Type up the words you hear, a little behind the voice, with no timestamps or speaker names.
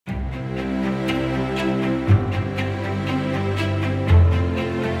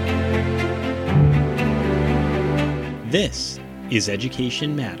This is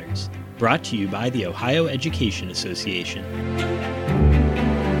Education Matters, brought to you by the Ohio Education Association.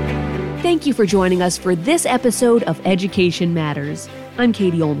 Thank you for joining us for this episode of Education Matters. I'm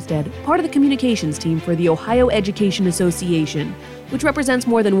Katie Olmstead, part of the communications team for the Ohio Education Association, which represents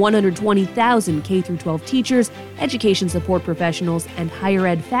more than 120,000 K-12 teachers, education support professionals, and higher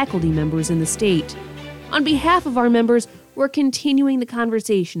ed faculty members in the state. On behalf of our members, we're continuing the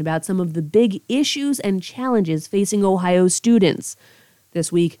conversation about some of the big issues and challenges facing Ohio students.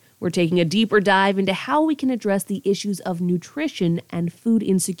 This week, we're taking a deeper dive into how we can address the issues of nutrition and food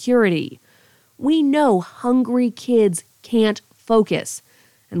insecurity. We know hungry kids can't focus,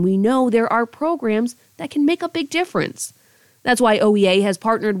 and we know there are programs that can make a big difference. That's why OEA has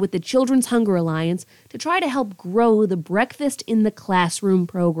partnered with the Children's Hunger Alliance to try to help grow the Breakfast in the Classroom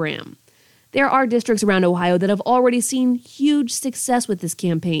program. There are districts around Ohio that have already seen huge success with this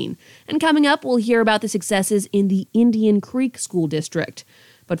campaign. And coming up, we'll hear about the successes in the Indian Creek School District.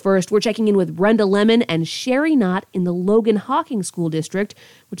 But first, we're checking in with Brenda Lemon and Sherry Knott in the Logan-Hocking School District,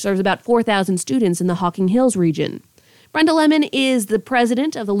 which serves about 4,000 students in the Hocking Hills region. Brenda Lemon is the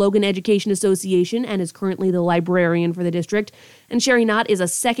president of the Logan Education Association and is currently the librarian for the district. And Sherry Knott is a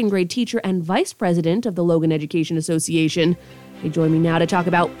second-grade teacher and vice president of the Logan Education Association. They join me now to talk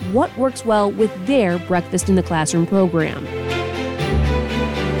about what works well with their Breakfast in the Classroom program.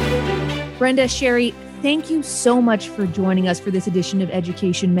 Brenda, Sherry, thank you so much for joining us for this edition of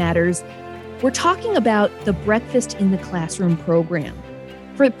Education Matters. We're talking about the Breakfast in the Classroom program.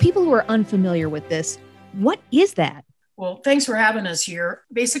 For people who are unfamiliar with this, what is that? Well, thanks for having us here.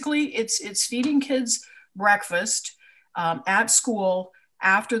 Basically, it's feeding kids breakfast at school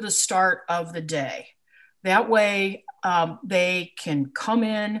after the start of the day. That way, they can come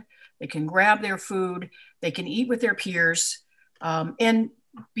in, they can grab their food, they can eat with their peers, and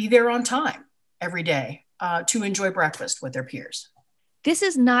be there on time every day to enjoy breakfast with their peers. This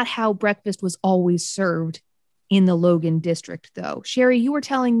is not how breakfast was always served in the Logan district, though. Sherry, you were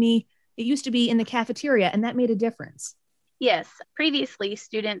telling me it used to be in the cafeteria, and that made a difference. Yes. Previously,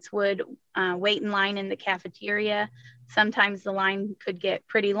 students would wait in line in the cafeteria. Sometimes the line could get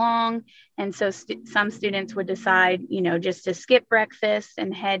pretty long. And so some students would decide, just to skip breakfast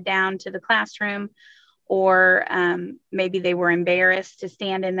and head down to the classroom. Or maybe they were embarrassed to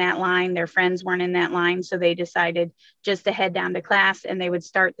stand in that line. Their friends weren't in that line. So they decided just to head down to class, and they would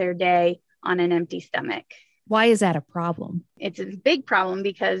start their day on an empty stomach. Why is that a problem? It's a big problem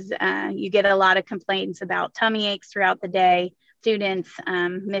because you get a lot of complaints about tummy aches throughout the day, students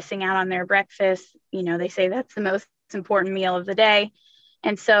missing out on their breakfast. They say that's the most important meal of the day.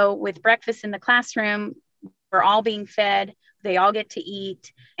 And so with breakfast in the classroom, we're all being fed, they all get to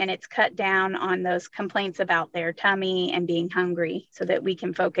eat, and it's cut down on those complaints about their tummy and being hungry so that we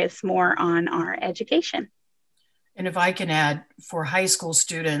can focus more on our education. And if I can add, for high school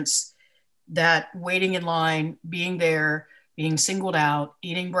students, that waiting in line, being there, being singled out,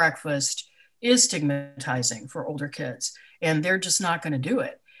 eating breakfast is stigmatizing for older kids. And they're just not going to do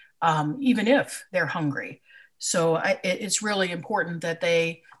it, even if they're hungry. So it's really important that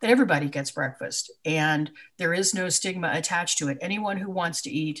everybody gets breakfast, and there is no stigma attached to it. Anyone who wants to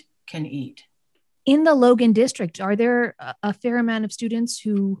eat can eat. In the Logan district, are there a fair amount of students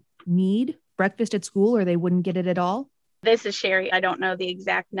who need breakfast at school, or they wouldn't get it at all? This is Sherry. I don't know the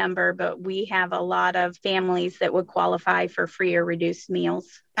exact number, but we have a lot of families that would qualify for free or reduced meals.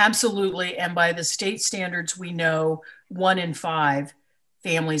 Absolutely. And by the state standards, we know 1 in 5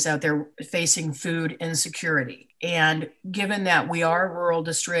 families out there facing food insecurity. And given that we are a rural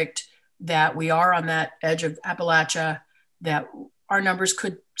district, that we are on that edge of Appalachia, that our numbers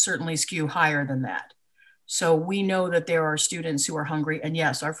could certainly skew higher than that. So we know that there are students who are hungry. And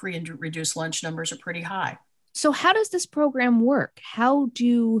yes, our free and reduced lunch numbers are pretty high. So how does this program work? How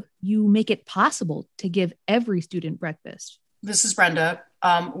do you make it possible to give every student breakfast? This is Brenda.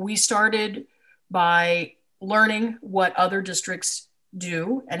 We started by learning what other districts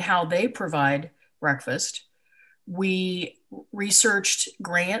do and how they provide breakfast. We researched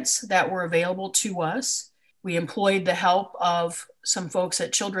grants that were available to us. We employed the help of some folks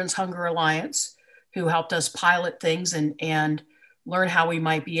at Children's Hunger Alliance who helped us pilot things and learn how we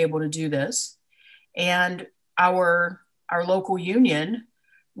might be able to do this. And our local union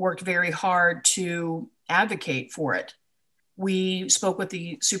worked very hard to advocate for it. We spoke with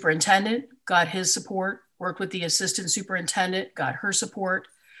the superintendent, got his support, worked with the assistant superintendent, got her support,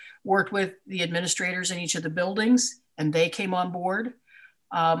 worked with the administrators in each of the buildings, and they came on board.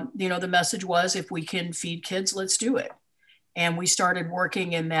 The message was, if we can feed kids, let's do it. And we started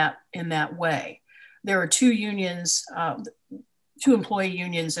working in that way. There are 2 unions, 2 employee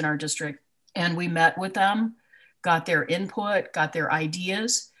unions in our district, and we met with them. got their input, got their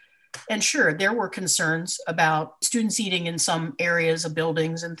ideas. And sure, there were concerns about students eating in some areas of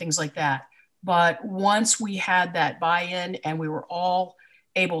buildings and things like that. But once we had that buy-in and we were all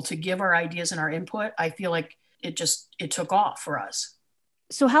able to give our ideas and our input, I feel like it took off for us.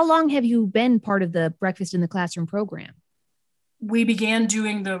 So how long have you been part of the Breakfast in the Classroom program? We began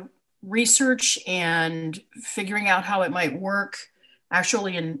doing the research and figuring out how it might work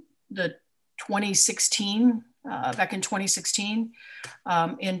actually in the 2016, back in 2016.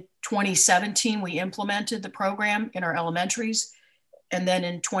 In 2017, we implemented the program in our elementaries. And then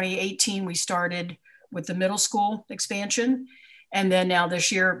in 2018, we started with the middle school expansion. And then now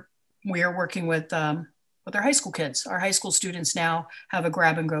this year, we are working with our high school kids. Our high school students now have a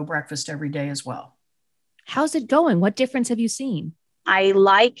grab and go breakfast every day as well. How's it going? What difference have you seen? I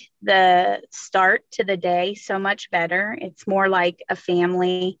like the start to the day so much better. It's more like a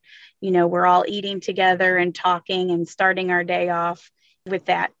family. You know, we're all eating together and talking and starting our day off with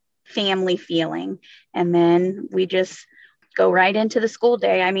that family feeling. And then we just go right into the school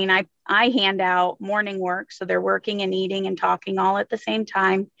day. I mean, I hand out morning work, so they're working and eating and talking all at the same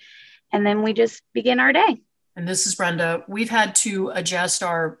time. And then we just begin our day. And this is Brenda. We've had to adjust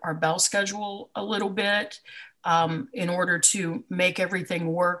our bell schedule a little bit in order to make everything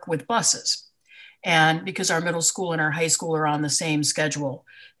work with buses. And because our middle school and our high school are on the same schedule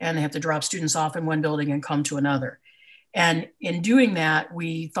and they have to drop students off in one building and come to another. And in doing that,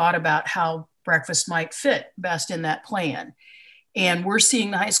 we thought about how breakfast might fit best in that plan. And we're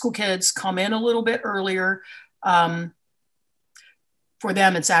seeing the high school kids come in a little bit earlier. For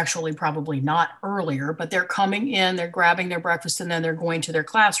them, it's actually probably not earlier, but they're coming in, they're grabbing their breakfast, and then they're going to their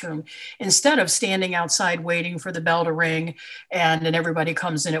classroom instead of standing outside waiting for the bell to ring and then everybody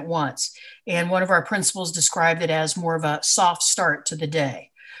comes in at once. And one of our principals described it as more of a soft start to the day.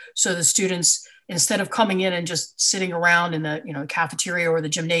 So the students, instead of coming in and just sitting around in the cafeteria or the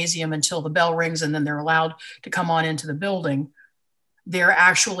gymnasium until the bell rings and then they're allowed to come on into the building, they're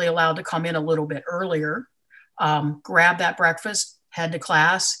actually allowed to come in a little bit earlier, grab that breakfast, head to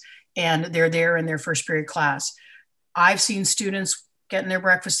class, and they're there in their first period class. I've seen students getting their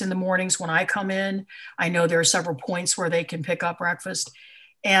breakfast in the mornings when I come in. I know there are several points where they can pick up breakfast,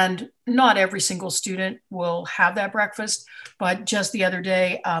 and not every single student will have that breakfast. But just the other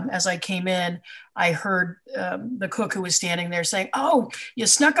day, as I came in, I heard the cook who was standing there saying, "Oh, you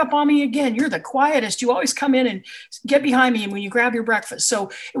snuck up on me again. You're the quietest. You always come in and get behind me when you grab your breakfast."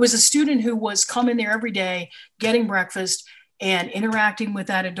 So it was a student who was coming there every day, getting breakfast, and interacting with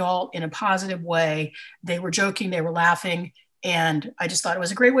that adult in a positive way. They were joking, they were laughing, and I just thought it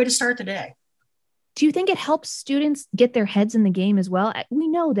was a great way to start the day. Do you think it helps students get their heads in the game as well? We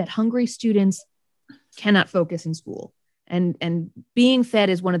know that hungry students cannot focus in school, and being fed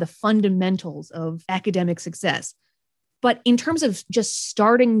is one of the fundamentals of academic success. But in terms of just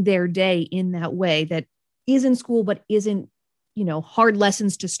starting their day in that way that is in school but isn't, hard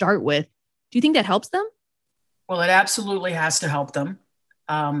lessons to start with, do you think that helps them? Well, it absolutely has to help them.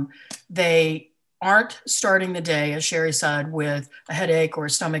 They aren't starting the day, as Sherry said, with a headache or a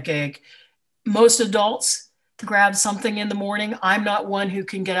stomach ache. Most adults grab something in the morning. I'm not one who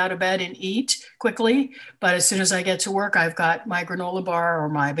can get out of bed and eat quickly, but as soon as I get to work, I've got my granola bar or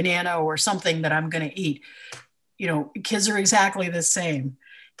my banana or something that I'm going to eat. Kids are exactly the same,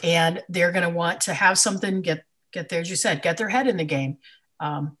 and they're going to want to have something, get there, as you said, get their head in the game,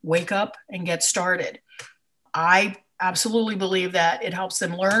 wake up and get started. I absolutely believe that it helps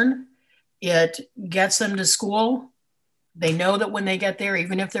them learn. It gets them to school. They know that when they get there,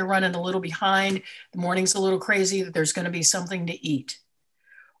 even if they're running a little behind, the morning's a little crazy, that there's going to be something to eat.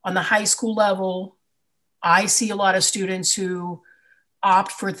 On the high school level, I see a lot of students who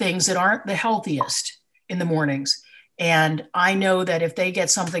opt for things that aren't the healthiest in the mornings. And I know that if they get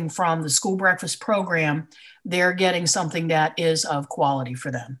something from the school breakfast program, they're getting something that is of quality for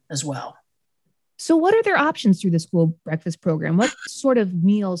them as well. So what are their options through the school breakfast program? What sort of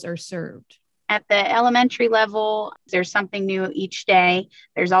meals are served? At the elementary level, there's something new each day.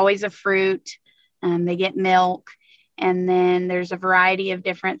 There's always a fruit. They get milk. And then there's a variety of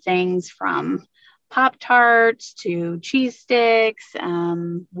different things from Pop-Tarts to cheese sticks,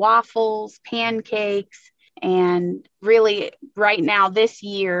 waffles, pancakes. And really, right now, this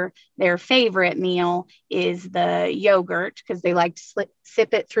year, their favorite meal is the yogurt because they like to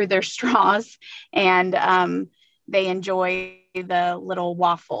sip it through their straws, and they enjoy the little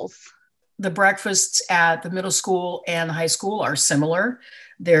waffles. The breakfasts at the middle school and high school are similar.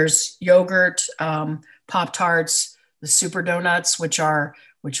 There's yogurt, Pop-Tarts, the super donuts, which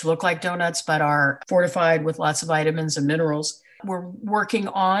look like donuts but are fortified with lots of vitamins and minerals. We're working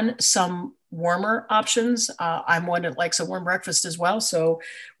on some warmer options. I'm one that likes a warm breakfast as well. So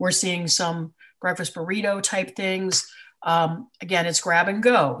we're seeing some breakfast burrito type things. Again, it's grab and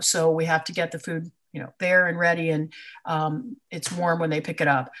go. So we have to get the food, there and ready, and it's warm when they pick it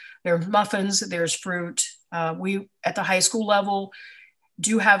up. There's muffins, there's fruit. We, at the high school level,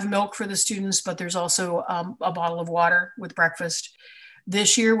 do have milk for the students, but there's also a bottle of water with breakfast.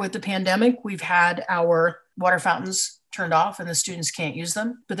 This year with the pandemic, we've had our water fountains turned off and the students can't use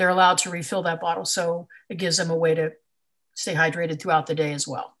them, but they're allowed to refill that bottle. So it gives them a way to stay hydrated throughout the day as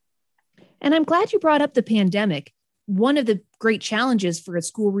well. And I'm glad you brought up the pandemic. One of the great challenges for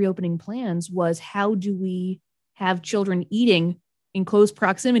school reopening plans was, how do we have children eating in close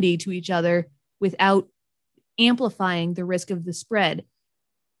proximity to each other without amplifying the risk of the spread?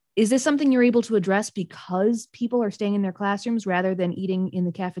 Is this something you're able to address because people are staying in their classrooms rather than eating in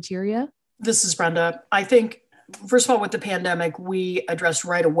the cafeteria? This is Brenda. I think, first of all, with the pandemic, we addressed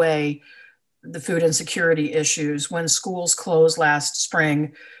right away the food insecurity issues. When schools closed last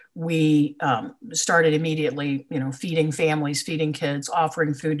spring, we started immediately, feeding families, feeding kids,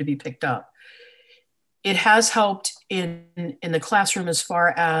 offering food to be picked up. It has helped in the classroom as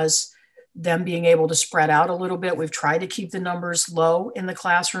far as them being able to spread out a little bit. We've tried to keep the numbers low in the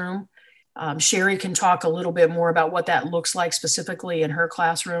classroom. Sherry can talk a little bit more about what that looks like specifically in her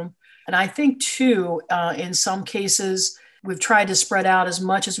classroom. And I think too, in some cases, we've tried to spread out as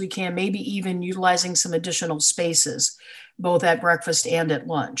much as we can, maybe even utilizing some additional spaces, both at breakfast and at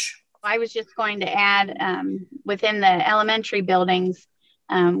lunch. I was just going to add, within the elementary buildings,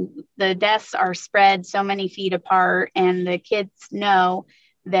 the desks are spread so many feet apart, and the kids know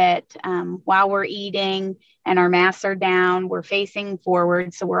that while we're eating and our masks are down, we're facing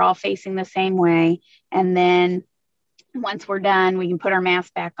forward. So we're all facing the same way. And then once we're done, we can put our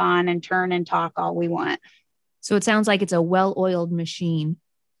mask back on and turn and talk all we want. So it sounds like it's a well-oiled machine,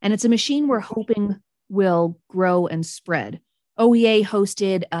 and it's a machine we're hoping will grow and spread. OEA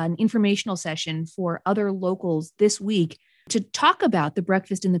hosted an informational session for other locals this week to talk about the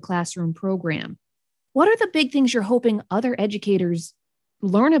Breakfast in the Classroom program. What are the big things you're hoping other educators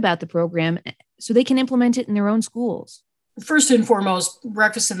learn about the program so they can implement it in their own schools? First and foremost,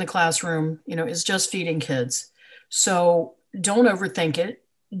 breakfast in the classroom, is just feeding kids. So don't overthink it.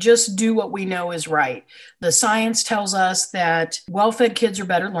 Just do what we know is right. The science tells us that well-fed kids are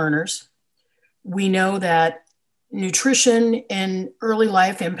better learners. We know that nutrition in early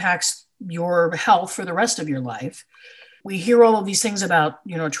life impacts your health for the rest of your life. We hear all of these things about,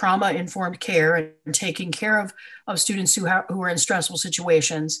 trauma-informed care and taking care of students who are in stressful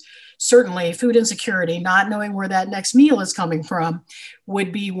situations. Certainly, food insecurity, not knowing where that next meal is coming from,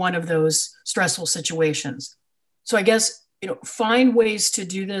 would be one of those stressful situations. So I guess, find ways to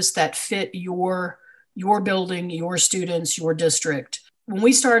do this that fit your building, your students, your district. When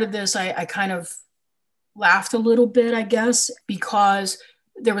we started this, I kind of laughed a little bit, I guess, because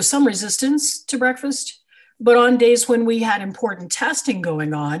there was some resistance to breakfast. But on days when we had important testing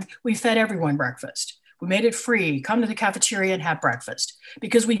going on, we fed everyone breakfast. We made it free. Come to the cafeteria and have breakfast,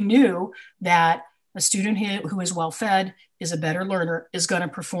 because we knew that a student who is well fed is a better learner, is going to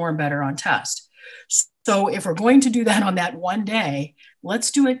perform better on test. So if we're going to do that on that one day,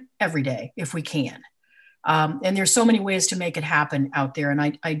 let's do it every day if we can. And there's so many ways to make it happen out there.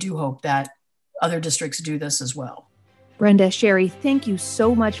 And I do hope that other districts do this as well. Brenda, Sherry, thank you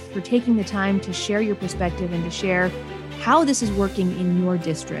so much for taking the time to share your perspective and to share how this is working in your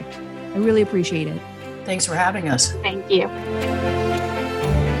district. I really appreciate it. Thanks for having us. Thank you.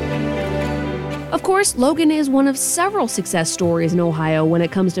 Of course, Logan is one of several success stories in Ohio when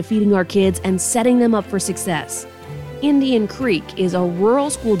it comes to feeding our kids and setting them up for success. Indian Creek is a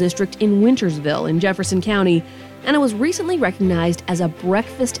rural school district in Wintersville in Jefferson County, and it was recently recognized as a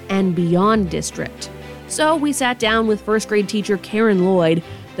Breakfast and Beyond district. So we sat down with first grade teacher Karen Lloyd,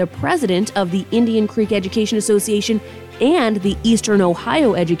 the president of the Indian Creek Education Association and the Eastern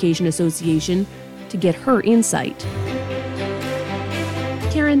Ohio Education Association, to get her insight.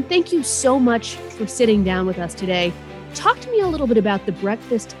 Karen, thank you so much for sitting down with us today. Talk to me a little bit about the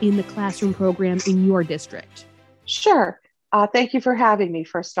Breakfast in the Classroom program in your district. Sure. Thank you for having me,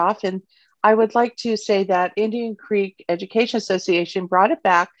 first off. And I would like to say that Indian Creek Education Association brought it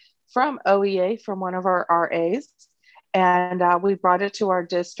back from OEA, from one of our RAs, and we brought it to our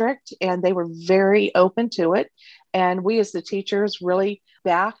district, and they were very open to it. And we as the teachers really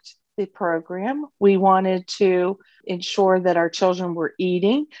backed the program. We wanted to ensure that our children were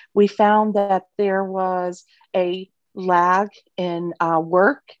eating. We found that there was a lag in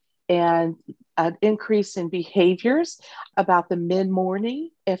work and an increase in behaviors about the mid-morning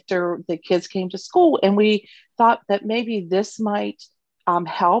after the kids came to school. And we thought that maybe this might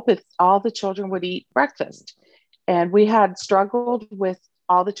help if all the children would eat breakfast. And we had struggled with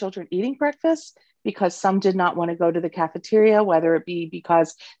all the children eating breakfast because some did not want to go to the cafeteria, whether it be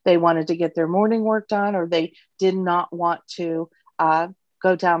because they wanted to get their morning work done or they did not want to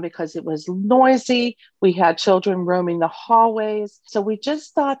go down because it was noisy. We had children roaming the hallways. So we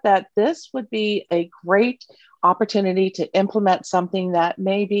just thought that this would be a great opportunity to implement something that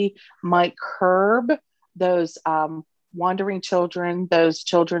maybe might curb those wandering children, those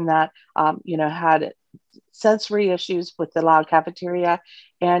children that had sensory issues with the loud cafeteria,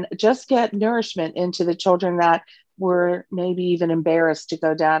 and just get nourishment into the children that were maybe even embarrassed to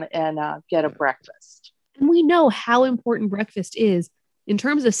go down and get a breakfast. And we know how important breakfast is in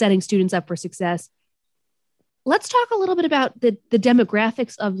terms of setting students up for success. Let's talk a little bit about the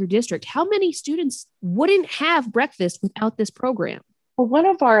demographics of your district. How many students wouldn't have breakfast without this program? Well, one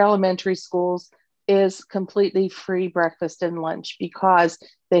of our elementary schools is completely free breakfast and lunch because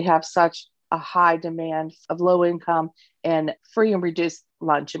they have such a high demand of low income and free and reduced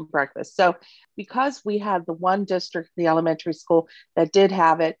lunch and breakfast. So because we had the one district, the elementary school, that did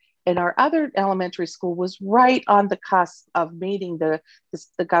have it, and our other elementary school was right on the cusp of meeting the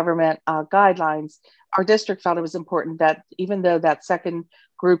government guidelines, our district felt it was important that even though that second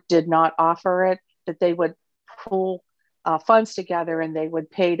group did not offer it, that they would pull funds together and they would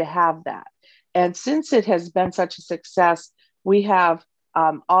pay to have that. And since it has been such a success, we have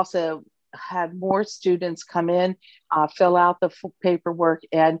also had more students come in, fill out the paperwork,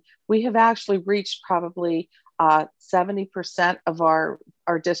 and we have actually reached probably 70% of our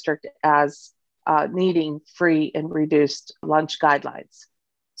district as needing free and reduced lunch guidelines.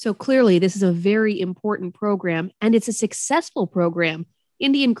 So clearly, this is a very important program, and it's a successful program.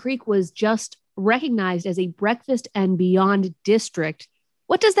 Indian Creek was just recognized as a breakfast and beyond district.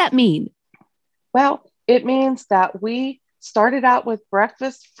 What does that mean? Well, it means that we started out with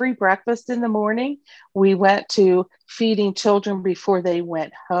breakfast, free breakfast in the morning. We went to feeding children before they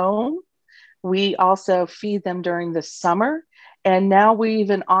went home. We also feed them during the summer. And now we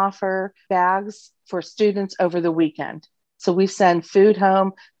even offer bags for students over the weekend. So we send food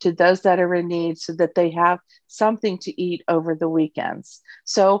home to those that are in need so that they have something to eat over the weekends.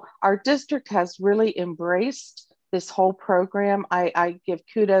 So our district has really embraced this whole program. I give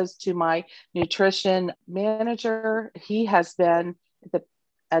kudos to my nutrition manager. He has been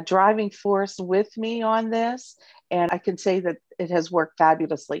a driving force with me on this. And I can say that it has worked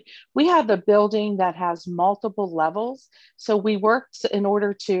fabulously. We have a building that has multiple levels. So we worked in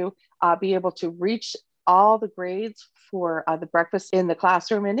order to be able to reach all the grades for the breakfast in the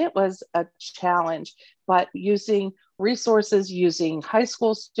classroom. And it was a challenge, but using resources, using high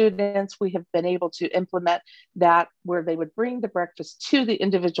school students, we have been able to implement that where they would bring the breakfast to the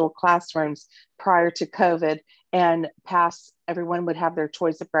individual classrooms prior to COVID and everyone would have their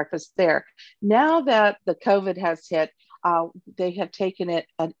choice of breakfast there. Now that the COVID has hit, they have taken it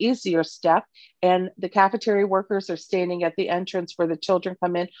an easier step, and the cafeteria workers are standing at the entrance where the children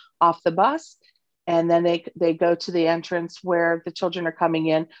come in off the bus. And then they go to the entrance where the children are coming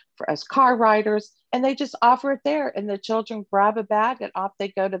in as car riders, and they just offer it there. And the children grab a bag and off they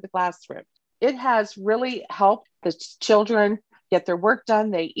go to the classroom. It has really helped the children get their work done.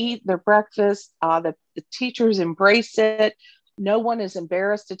 They eat their breakfast. The teachers embrace it. No one is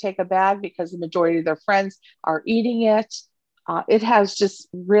embarrassed to take a bag because the majority of their friends are eating it. It has just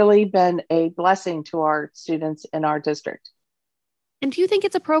really been a blessing to our students in our district. And do you think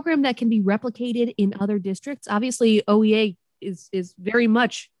it's a program that can be replicated in other districts? Obviously, OEA is very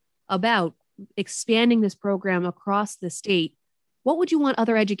much about expanding this program across the state. What would you want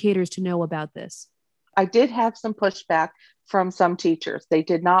other educators to know about this? I did have some pushback from some teachers. They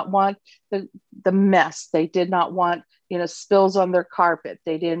did not want the mess. They did not want, spills on their carpet.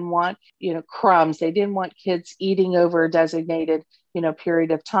 They didn't want, crumbs. They didn't want kids eating over a designated,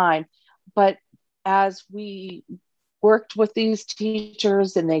 period of time. But as we worked with these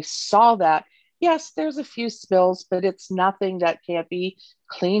teachers and they saw that, yes, there's a few spills, but it's nothing that can't be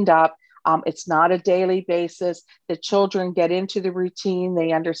cleaned up. It's not a daily basis. The children get into the routine.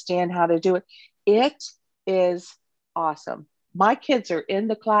 They understand how to do it. It is awesome. My kids are in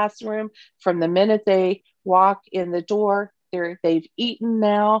the classroom from the minute they walk in the door. They've eaten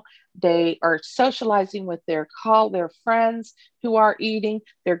now. They are socializing with their friends who are eating.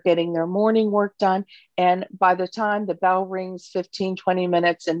 They're getting their morning work done. And by the time the bell rings 15, 20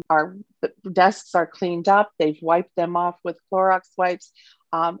 minutes and our desks are cleaned up, they've wiped them off with Clorox wipes,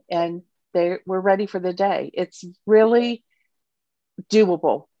 and we're ready for the day. It's really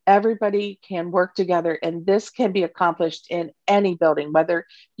doable. Everybody can work together, and this can be accomplished in any building, whether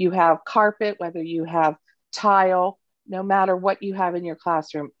you have carpet, whether you have tile. no matter what you have in your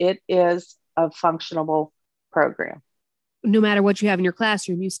classroom. It is a functional program. No matter what you have in your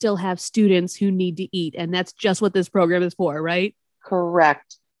classroom, you still have students who need to eat. And that's just what this program is for, right?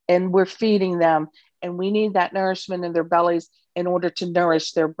 Correct. And we're feeding them, and we need that nourishment in their bellies in order to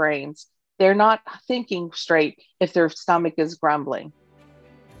nourish their brains. They're not thinking straight if their stomach is grumbling.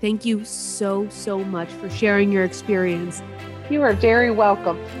 Thank you so much for sharing your experience. You are very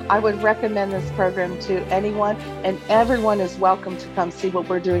welcome. I would recommend this program to anyone, and everyone is welcome to come see what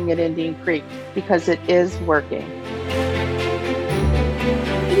we're doing at Indian Creek, because it is working.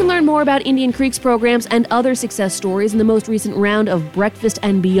 You can learn more about Indian Creek's programs and other success stories in the most recent round of Breakfast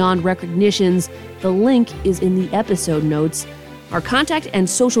and Beyond recognitions. The link is in the episode notes. Our contact and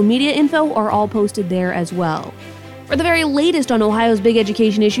social media info are all posted there as well. For the very latest on Ohio's big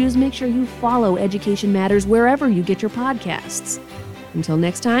education issues, make sure you follow Education Matters wherever you get your podcasts. Until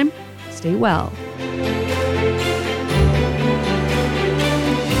next time, stay well.